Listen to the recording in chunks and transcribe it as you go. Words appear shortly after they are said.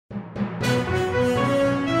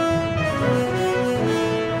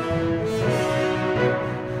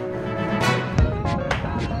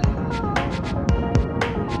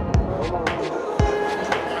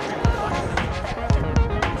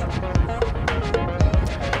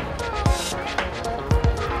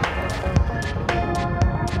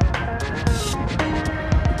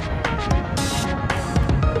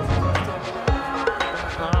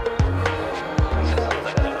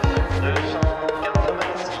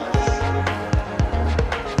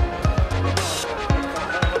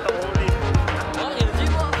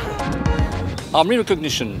Army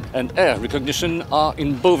recognition and air recognition are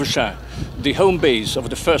in Beauvechain, the home base of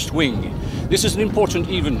the first wing. This is an important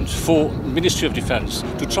event for the Ministry of Defense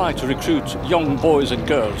to try to recruit young boys and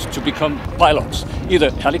girls to become pilots,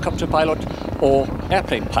 either helicopter pilot or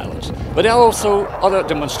airplane pilot. But there are also other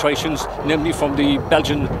demonstrations, namely from the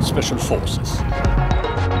Belgian Special Forces.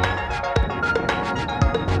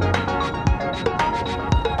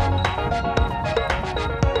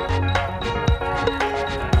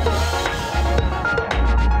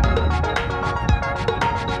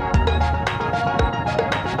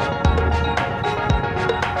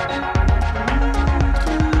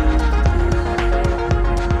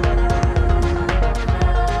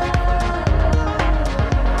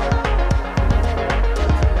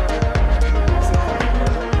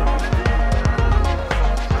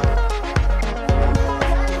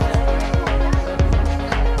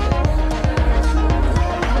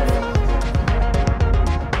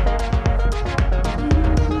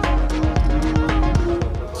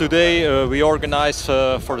 Today we organize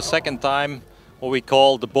for the second time what we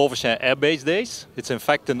call the Beauvechain Air Base Days. It's in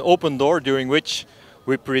fact an open door during which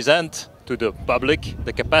we present to the public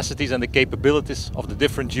the capacities and the capabilities of the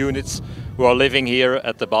different units who are living here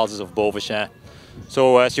at the bases of Beauvechain.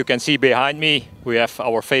 So as you can see behind me, we have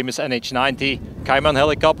our famous NH-90 Cayman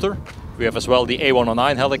helicopter. We have as well the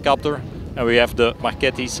A109 helicopter, and we have the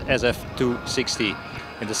Marchetti's SF-260.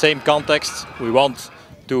 In the same context, we want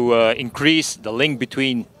to increase the link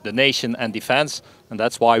between the nation and defense, and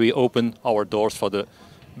that's why we open our doors for the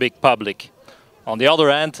big public. On the other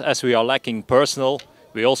hand, as we are lacking personnel,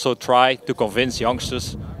 we also try to convince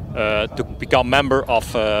youngsters to become member of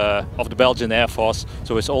the Belgian Air Force,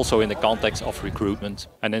 so it's also in the context of recruitment.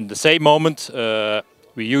 And in the same moment,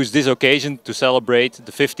 we use this occasion to celebrate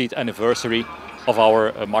the 50th anniversary of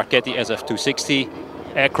our Marchetti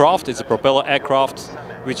SF-260 aircraft. It's a propeller aircraft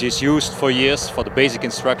which is used for years for the basic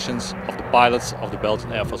instructions of the pilots of the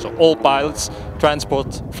Belgian Air Force. So all pilots,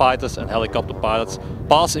 transport fighters and helicopter pilots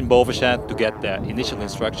pass in Beauvechain to get their initial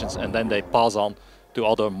instructions, and then they pass on to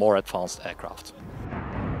other more advanced aircraft.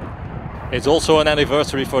 It's also an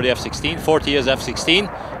anniversary for the F-16, 40 years F-16,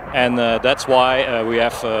 and that's why we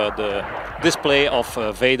have the display of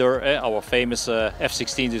Vader, our famous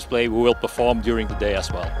F-16 display, who will perform during the day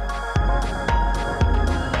as well.